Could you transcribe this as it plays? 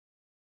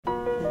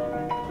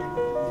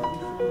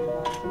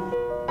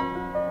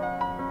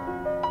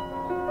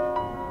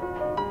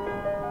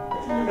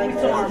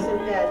Good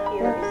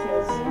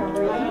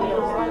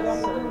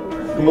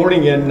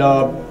morning, and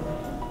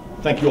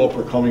thank you all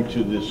for coming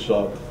to this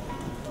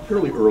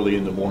fairly early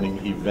in the morning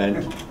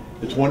event.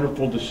 It's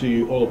wonderful to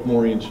see all of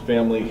Maureen's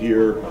family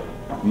here,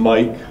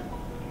 Mike,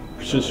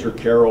 sister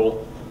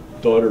Carol,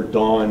 daughter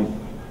Dawn,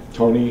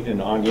 Tony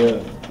and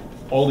Anya,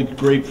 all the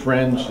great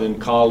friends and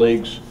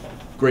colleagues.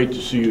 Great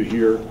to see you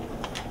here.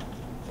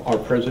 Our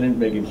president,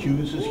 Megan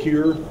Hughes, is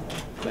here.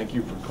 Thank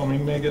you for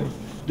coming, Megan.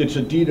 It's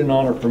indeed an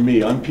honor for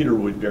me. I'm Peter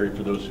Woodbury,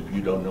 for those of you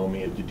who don't know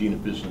me, the Dean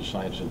of Business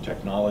Science and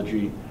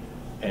Technology.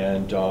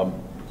 And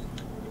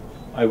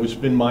it's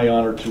been my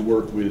honor to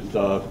work with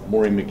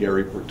Maureen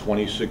McGarry for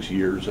 26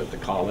 years at the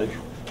college.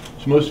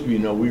 As most of you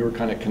know, we were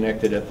kind of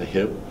connected at the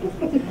hip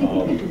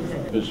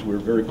because we're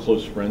very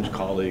close friends,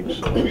 colleagues,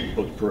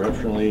 both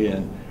professionally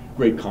and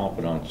great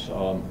confidants.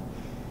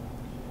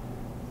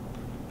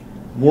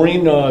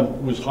 Maureen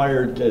was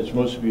hired, as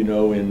most of you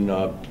know, in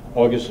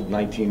August of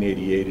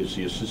 1988 as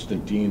the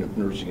Assistant Dean of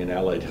Nursing and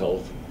Allied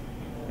Health,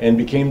 and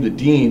became the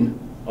Dean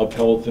of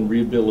Health and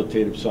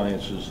Rehabilitative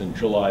Sciences in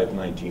July of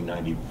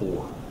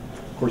 1994.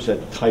 Of course,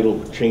 that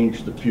title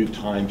changed a few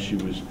times. She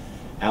was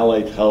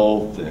Allied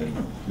Health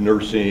and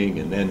Nursing,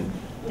 and then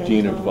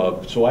Dean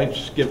of, so I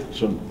skipped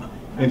some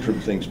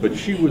interim things, but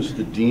she was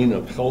the Dean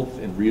of Health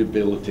and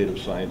Rehabilitative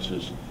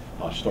Sciences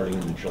starting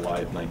in July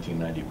of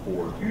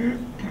 1994.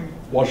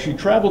 While she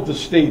traveled the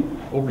state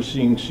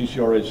overseeing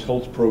CCRI's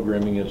health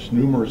programming at its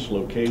numerous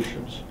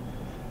locations,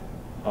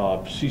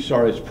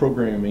 CCRI's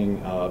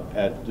programming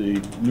at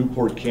the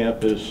Newport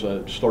campus,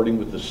 starting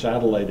with the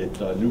satellite at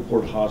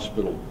Newport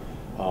Hospital,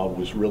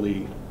 was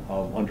really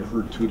under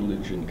her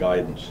tutelage and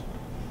guidance.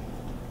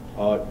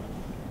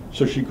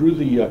 So she grew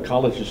the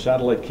college's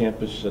satellite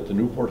campus at the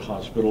Newport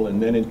Hospital,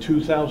 and then in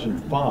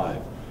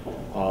 2005,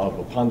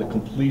 upon the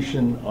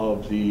completion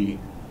of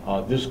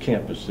this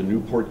campus, the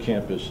Newport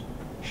campus,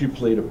 she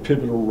played a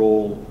pivotal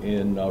role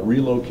in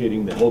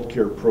relocating the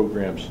healthcare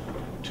programs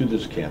to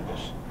this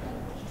campus.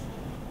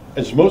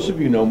 As most of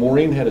you know,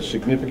 Maureen had a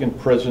significant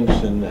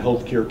presence in the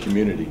healthcare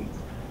community.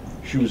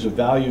 She was a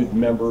valued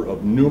member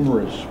of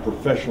numerous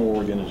professional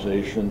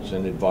organizations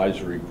and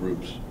advisory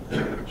groups,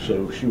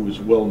 so she was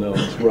well known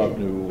throughout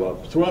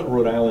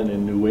Rhode Island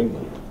and New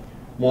England.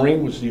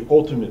 Maureen was the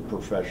ultimate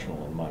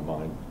professional in my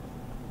mind.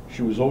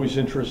 She was always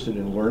interested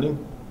in learning,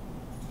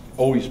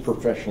 always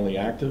professionally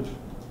active,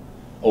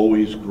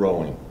 always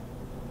growing.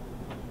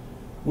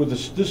 With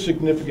this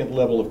significant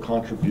level of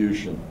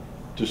contribution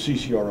to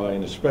CCRI,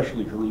 and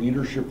especially her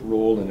leadership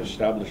role in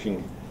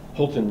establishing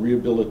health and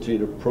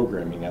rehabilitative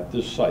programming at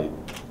this site,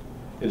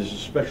 it is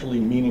especially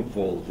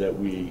meaningful that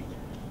we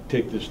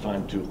take this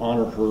time to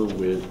honor her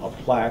with a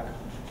plaque,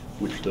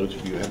 which those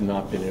of you who have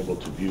not been able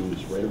to view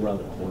is right around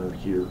the corner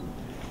here,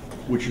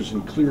 which is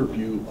in clear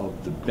view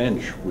of the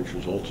bench, which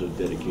was also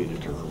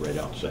dedicated to her right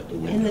outside the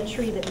window. And the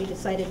tree that we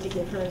decided to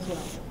give her as well.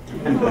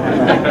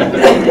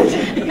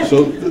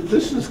 So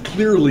this is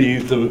clearly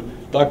the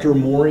Dr.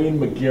 Maureen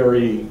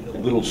McGarry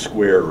little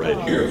square right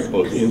here,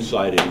 both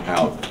inside and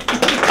out.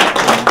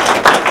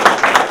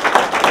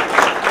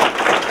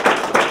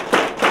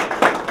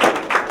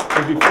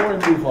 And before I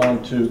move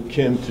on to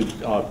Kim to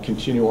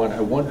continue on, I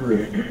wonder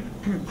if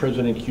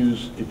President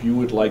Hughes, if you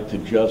would like to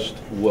just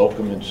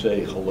welcome and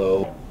say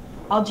hello.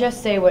 I'll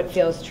just say what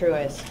feels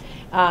truest.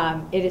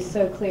 It is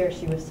so clear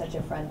she was such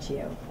a friend to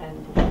you,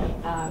 and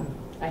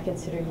I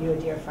consider you a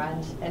dear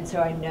friend, and so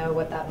I know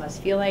what that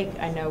must feel like.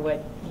 I know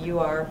what you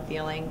are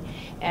feeling,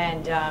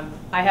 and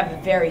I have a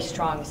very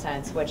strong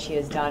sense what she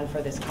has done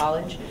for this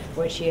college,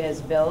 what she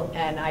has built,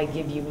 and I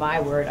give you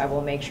my word, I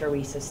will make sure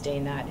we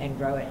sustain that and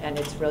grow it, and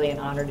it's really an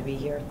honor to be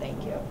here.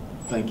 Thank you.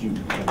 Thank you.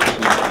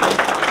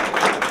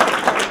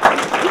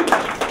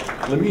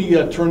 Let me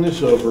turn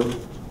this over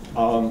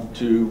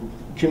to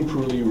Kim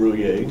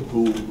Rouillet,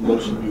 who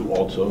most of you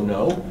also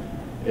know,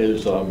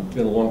 has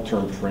been a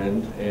long-term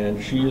friend,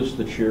 and she is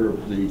the chair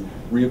of the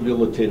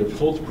rehabilitative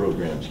health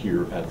programs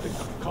here at the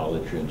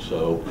college. And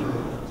so,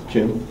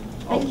 Kim,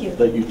 I'll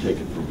let you take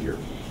it from here.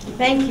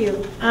 Thank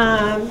you.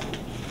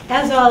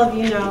 As all of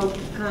you know,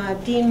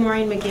 Dean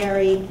Maureen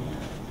McGarry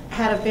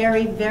had a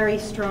very, very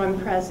strong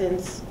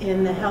presence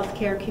in the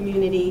healthcare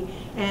community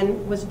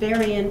and was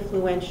very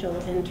influential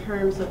in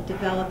terms of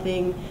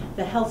developing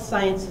the health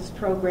sciences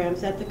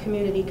programs at the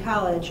community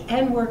college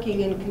and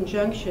working in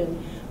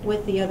conjunction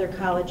with the other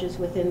colleges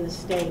within the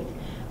state.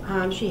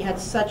 She had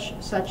such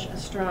a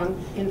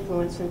strong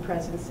influence and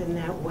presence in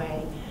that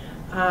way.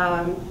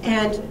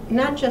 And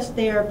not just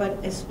there, but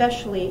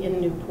especially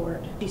in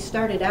Newport. She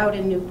started out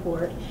in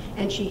Newport,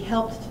 and she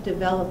helped to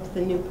develop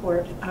the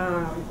Newport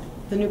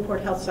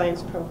Health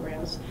Science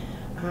programs.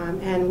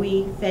 And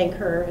we thank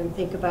her and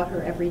think about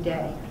her every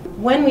day.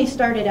 When we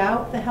started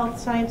out the health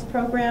science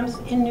programs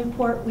in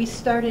Newport, we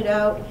started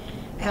out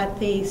at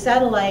the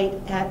satellite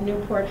at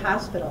Newport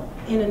Hospital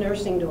in a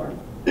nursing dorm.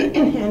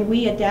 And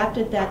we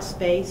adapted that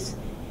space,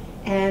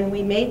 and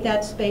we made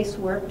that space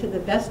work to the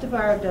best of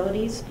our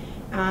abilities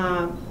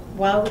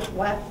while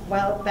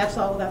that's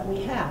all that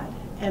we had.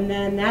 And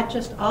then that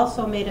just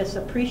also made us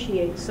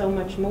appreciate so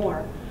much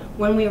more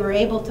when we were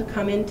able to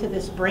come into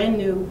this brand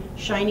new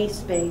shiny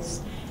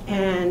space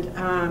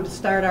and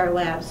start our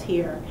labs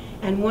here.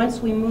 And once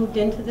we moved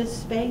into this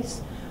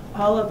space,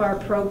 all of our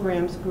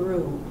programs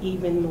grew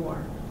even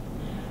more.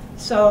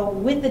 So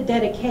with the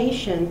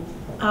dedication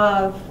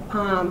of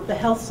the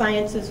Health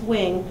Sciences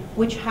Wing,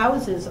 which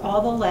houses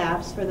all the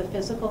labs for the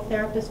physical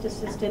therapist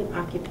assistant,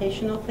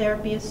 occupational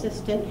therapy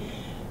assistant,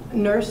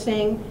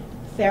 nursing,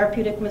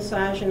 therapeutic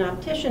massage, and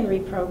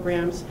opticianry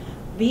programs,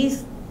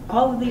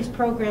 all of these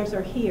programs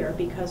are here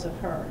because of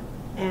her.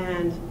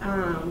 And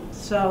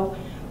so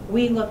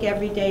we look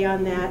every day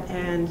on that,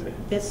 and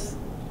this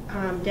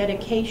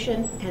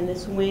dedication and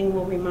this wing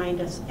will remind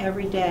us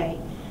every day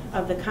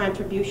of the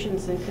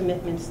contributions and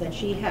commitments that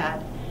she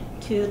had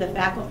to the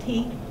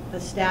faculty, the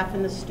staff,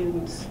 and the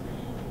students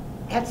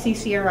at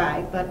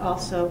CCRI, but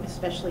also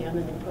especially on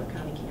the Newport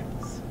County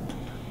campus.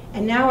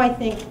 And now I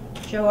think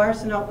Joe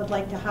Arsenault would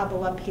like to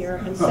hobble up here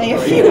and say a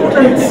few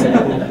words.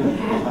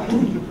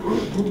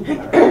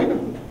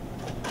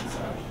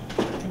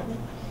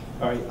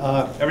 All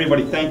right,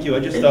 everybody, thank you. I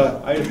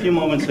had a few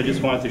moments I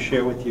just wanted to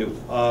share with you.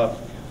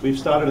 We've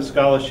started a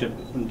scholarship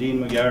in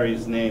Dean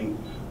McGarry's name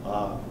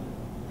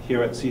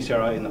here at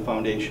CCRI in the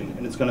foundation,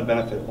 and it's going to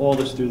benefit all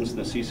the students in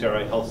the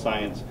CCRI Health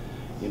Science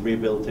and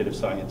Rehabilitative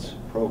Science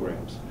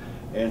programs.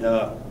 And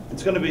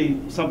it's going to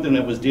be something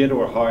that was dear to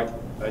her heart.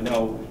 I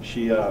know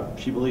she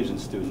believes in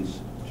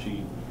students.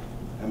 She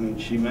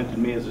mentored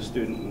me as a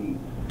student, and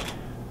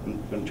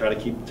I'm going to try to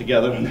keep it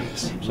together on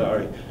this. I'm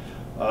sorry.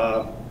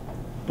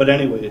 But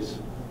anyways,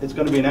 it's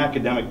going to be an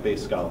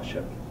academic-based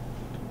scholarship.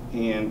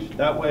 And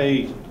that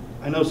way,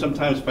 I know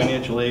sometimes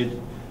financial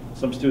aid,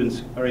 some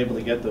students are able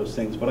to get those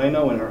things, but I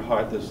know in her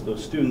heart there's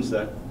those students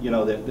that, you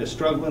know, they're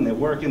struggling, they're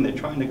working, they're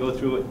trying to go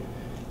through it,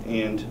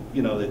 and,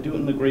 you know, they're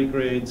doing the great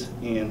grades,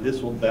 and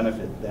this will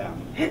benefit them.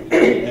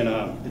 And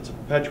it's a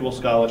perpetual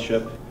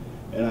scholarship,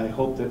 and I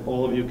hope that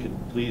all of you could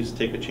please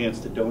take a chance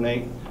to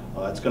donate.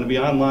 It's going to be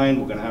online.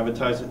 We're going to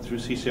advertise it through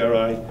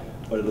CCRI,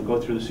 but it'll go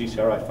through the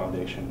CCRI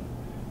Foundation.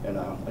 And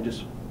I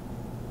just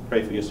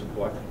pray for your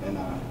support, and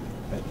I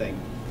thank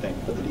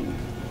for the dean.